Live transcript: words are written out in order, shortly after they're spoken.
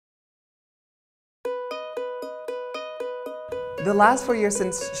The last 4 years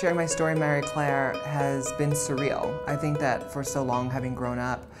since sharing my story, Mary Claire, has been surreal. I think that for so long, having grown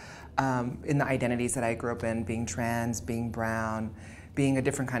up in the identities that I grew up in, being trans, being brown, being a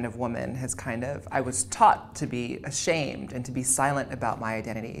different kind of woman, I was taught to be ashamed and to be silent about my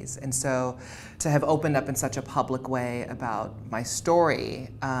identities. And so to have opened up in such a public way about my story,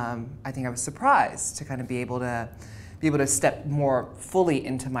 I think I was surprised to kind of be able to step more fully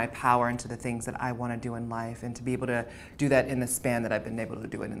into my power, into the things that I want to do in life, and to be able to do that in the span that I've been able to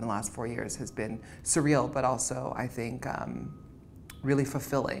do it in the last 4 years has been surreal, but also, I think, really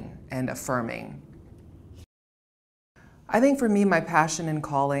fulfilling and affirming. I think for me, my passion and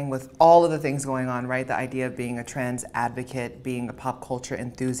calling with all of the things going on, right? The idea of being a trans advocate, being a pop culture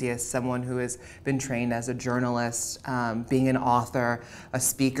enthusiast, someone who has been trained as a journalist, being an author, a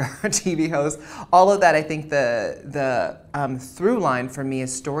speaker, a TV host, all of that, I think the through line for me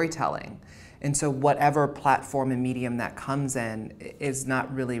is storytelling. And so whatever platform and medium that comes in is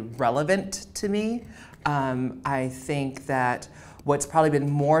not really relevant to me. I think that what's probably been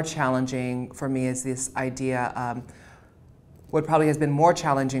more challenging for me is this idea What probably has been more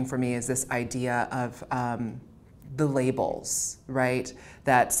challenging for me is this idea of the labels, right?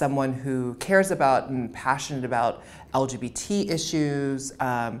 That someone who cares about and passionate about LGBT issues,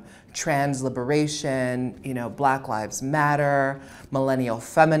 trans liberation, Black Lives Matter, millennial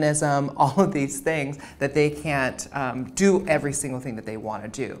feminism, all of these things, that they can't do every single thing that they want to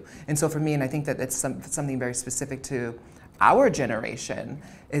do. And so for me, and I think that it's something very specific to our generation,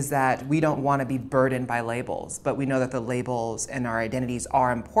 is that we don't want to be burdened by labels, but we know that the labels and our identities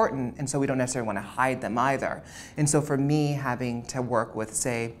are important, and so we don't necessarily want to hide them either. And so for me, having to work with,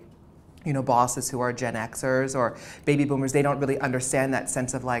 say, bosses who are Gen Xers or baby boomers, they don't really understand that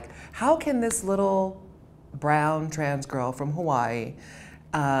sense of like, how can this little brown trans girl from Hawaii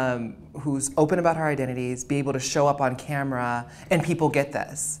who's open about her identities be able to show up on camera and people get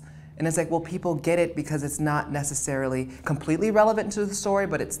this? And it's like, well, people get it because it's not necessarily completely relevant to the story,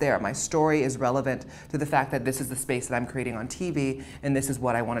 but it's there. My story is relevant to the fact that this is the space that I'm creating on TV, and this is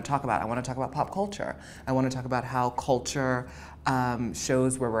what I want to talk about. I want to talk about pop culture. I want to talk about how culture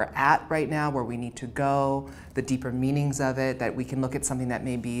shows where we're at right now, where we need to go, the deeper meanings of it, that we can look at something that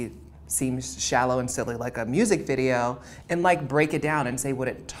maybe seems shallow and silly, like a music video, and like break it down and say what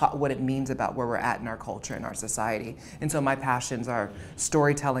it means about where we're at in our culture and our society. And so my passions are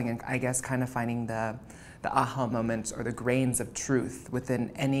storytelling and I guess kind of finding the aha moments or the grains of truth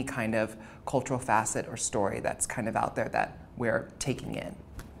within any kind of cultural facet or story that's kind of out there that we're taking in.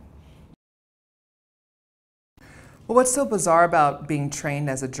 Well, what's so bizarre about being trained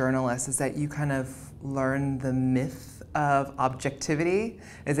as a journalist is that you kind of learn the myth of objectivity,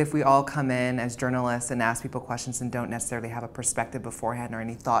 as if we all come in as journalists and ask people questions and don't necessarily have a perspective beforehand or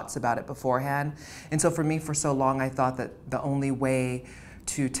any thoughts about it beforehand. And so for me, for so long, I thought that the only way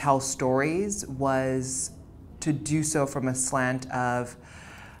to tell stories was to do so from a slant of,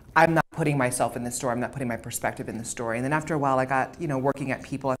 I'm not putting myself in the story, I'm not putting my perspective in the story. And then after a while, I got, working at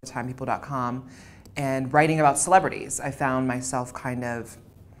People at the time, people.com, and writing about celebrities. I found myself kind of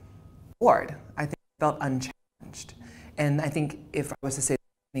bored. I think I felt unchallenged. And I think if I was to say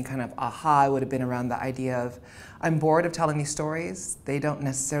any kind of aha, it would have been around the idea of, I'm bored of telling these stories. They don't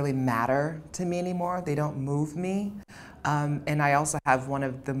necessarily matter to me anymore. They don't move me. And I also have one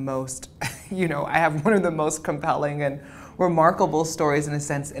of the most, I have one of the most compelling and remarkable stories in a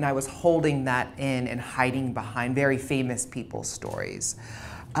sense, and I was holding that in and hiding behind very famous people's stories.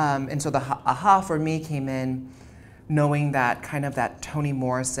 And so the aha for me came in knowing that kind of that Toni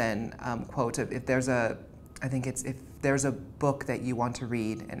Morrison quote of, if there's a book that you want to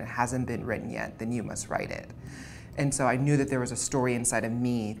read and it hasn't been written yet, then you must write it. And so I knew that there was a story inside of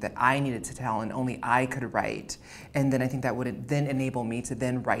me that I needed to tell and only I could write. And then I think that would then enable me to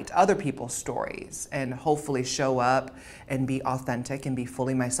then write other people's stories and hopefully show up and be authentic and be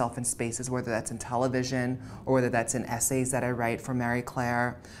fully myself in spaces, whether that's in television or whether that's in essays that I write for Mary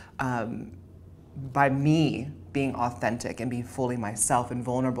Claire. By me being authentic and being fully myself and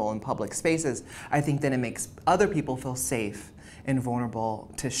vulnerable in public spaces, I think then it makes other people feel safe and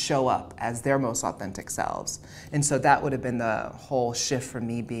vulnerable to show up as their most authentic selves. And so that would have been the whole shift from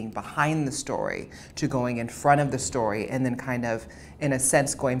me being behind the story to going in front of the story and then kind of, in a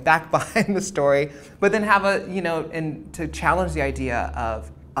sense, going back behind the story, but then have and to challenge the idea of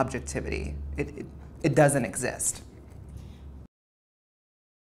objectivity. It doesn't exist.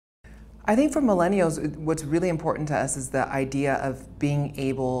 I think for millennials, what's really important to us is the idea of being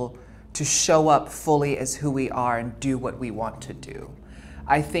able to show up fully as who we are and do what we want to do.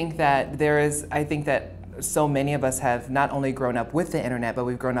 I think that so many of us have not only grown up with the internet, but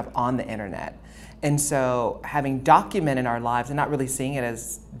we've grown up on the internet. And so having documented our lives and not really seeing it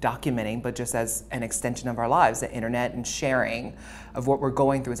as documenting, but just as an extension of our lives, the internet and sharing of what we're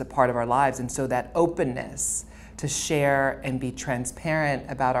going through is a part of our lives. And so that openness to share and be transparent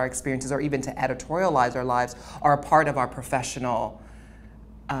about our experiences, or even to editorialize our lives, are a part of our professional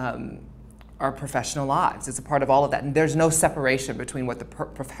lives. It's a part of all of that. And there's no separation between what the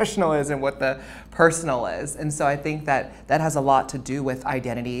professional is and what the personal is. And so I think that that has a lot to do with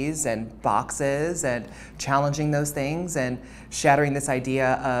identities and boxes and challenging those things and shattering this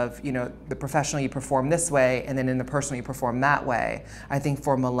idea of, you know, the professional you perform this way and then in the personal you perform that way. I think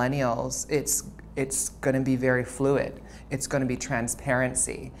for millennials, it's going to be very fluid. It's going to be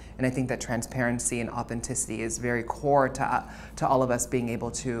transparency. And I think that transparency and authenticity is very core to all of us being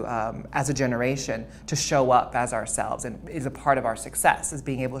able to, as a generation, to show up as ourselves, and is a part of our success, is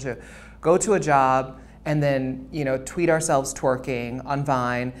being able to go to a job and then, you know, tweet ourselves twerking on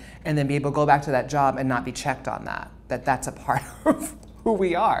Vine, and then be able to go back to that job and not be checked on that. That's a part of who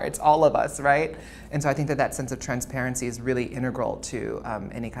we are. It's all of us, right? And so I think that that sense of transparency is really integral to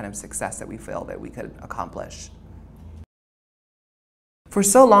any kind of success that we feel that we could accomplish. For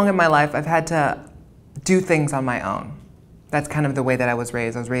so long in my life, I've had to do things on my own. That's kind of the way that I was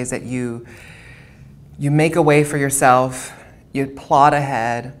raised. I was raised that you make a way for yourself, you plod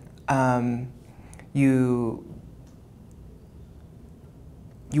ahead, you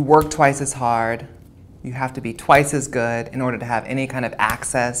work twice as hard, you have to be twice as good in order to have any kind of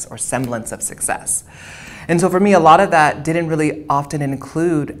access or semblance of success. And so for me, a lot of that didn't really often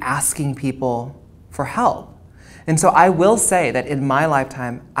include asking people for help. And so I will say that in my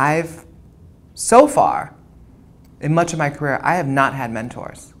lifetime, so far, in much of my career, I have not had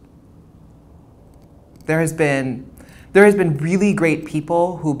mentors. There has been really great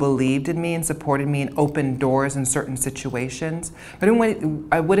people who believed in me and supported me and opened doors in certain situations. But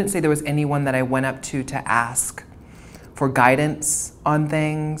I wouldn't say there was anyone that I went up to ask for guidance on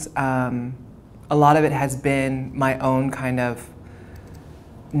things. A lot of it has been my own kind of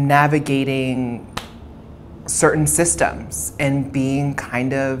navigating certain systems and being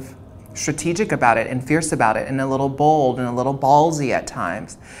kind of strategic about it and fierce about it and a little bold and a little ballsy at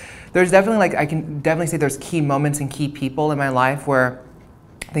times. There's definitely, I can definitely say there's key moments and key people in my life where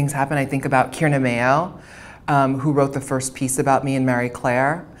things happen. I think about Kierna Mayo, who wrote the first piece about me in Marie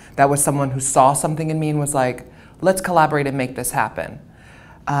Claire. That was someone who saw something in me and was like, let's collaborate and make this happen.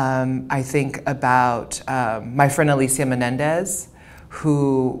 I think about my friend Alicia Menendez,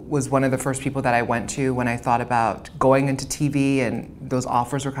 who was one of the first people that I went to when I thought about going into TV and those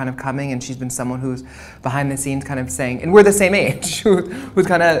offers were kind of coming, and she's been someone who's behind the scenes kind of saying, and we're the same age, who've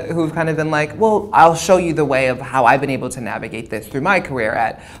kind of been like, well, I'll show you the way of how I've been able to navigate this through my career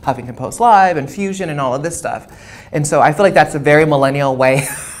at Huffington Post Live and Fusion and all of this stuff. And so I feel like that's a very millennial way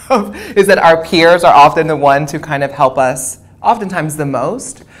is that our peers are often the ones who kind of help us, oftentimes the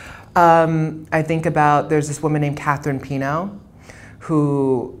most. I think about, there's this woman named Catherine Pino,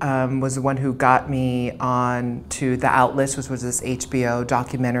 who was the one who got me on to The Outlist, which was this HBO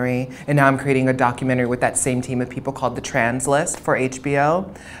documentary. And now I'm creating a documentary with that same team of people called The Trans List for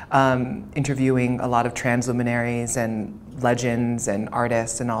HBO, interviewing a lot of trans luminaries and legends and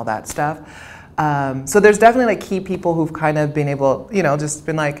artists and all that stuff. So there's definitely like key people who've kind of been able, you know, just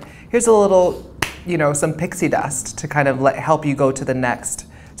been like, here's a little, you know, some pixie dust to kind of help you go to the next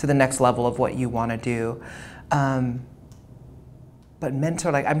level of what you want to do. But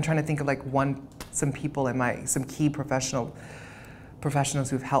mentor, like I'm trying to think of like some people in some key professionals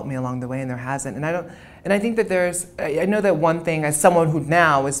who've helped me along the way, and there hasn't. And I think that I know that one thing, as someone who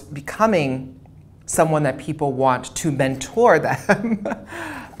now is becoming someone that people want to mentor them,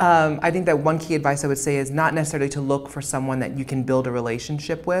 I think that one key advice I would say is not necessarily to look for someone that you can build a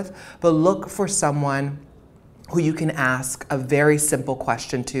relationship with, but look for someone who you can ask a very simple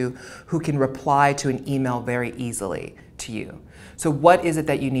question to, who can reply to an email very easily to you. So what is it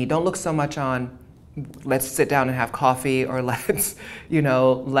that you need? Don't look so much on, let's sit down and have coffee, or let's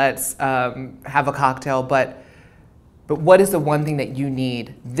have a cocktail, but what is the one thing that you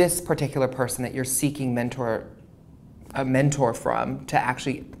need this particular person that you're seeking a mentor from to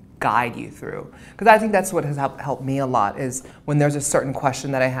actually guide you through? Because I think that's what has helped me a lot, is when there's a certain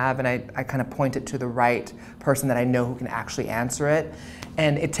question that I have and I kind of point it to the right person that I know who can actually answer it.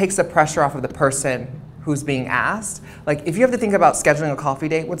 And it takes the pressure off of the person who's being asked. Like if you have to think about scheduling a coffee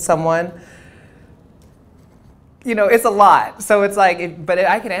date with someone, you know, it's a lot. So it's like,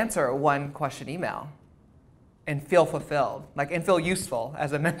 I can answer a one question email and feel fulfilled, and feel useful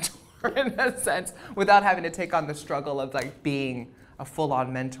as a mentor in a sense, without having to take on the struggle of like being a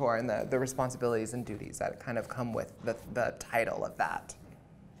full-on mentor and the responsibilities and duties that kind of come with the title of that.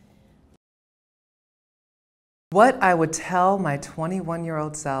 What I would tell my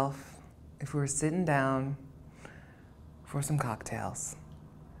 21-year-old self if we were sitting down for some cocktails.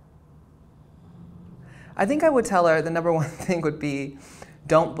 I think I would tell her the number one thing would be,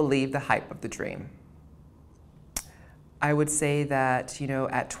 don't believe the hype of the dream. I would say that, you know,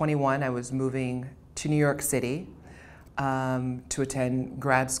 at 21, I was moving to New York City to attend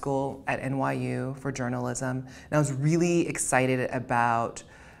grad school at NYU for journalism. And I was really excited about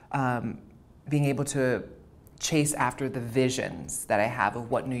being able to chase after the visions that I have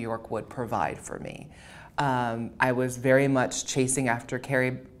of what New York would provide for me. I was very much chasing after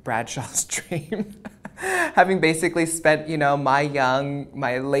Carrie Bradshaw's dream. Having basically spent, you know,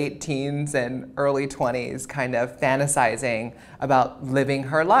 my late teens and early 20s kind of fantasizing about living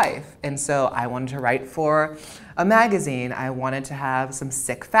her life. And so I wanted to write for a magazine. I wanted to have some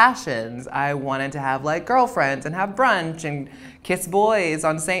sick fashions. I wanted to have like girlfriends and have brunch and kiss boys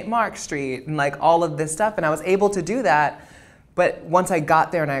on St. Mark Street and like all of this stuff. And I was able to do that. But once I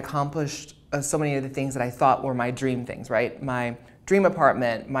got there and I accomplished so many of the things that I thought were my dream things, right? My dream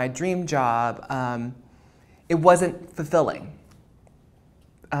apartment, my dream job, it wasn't fulfilling.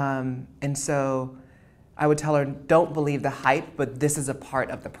 And so I would tell her, don't believe the hype, but this is a part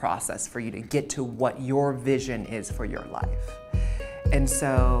of the process for you to get to what your vision is for your life. And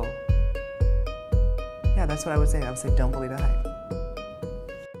so, yeah, that's what I would say. I would say, don't believe the hype.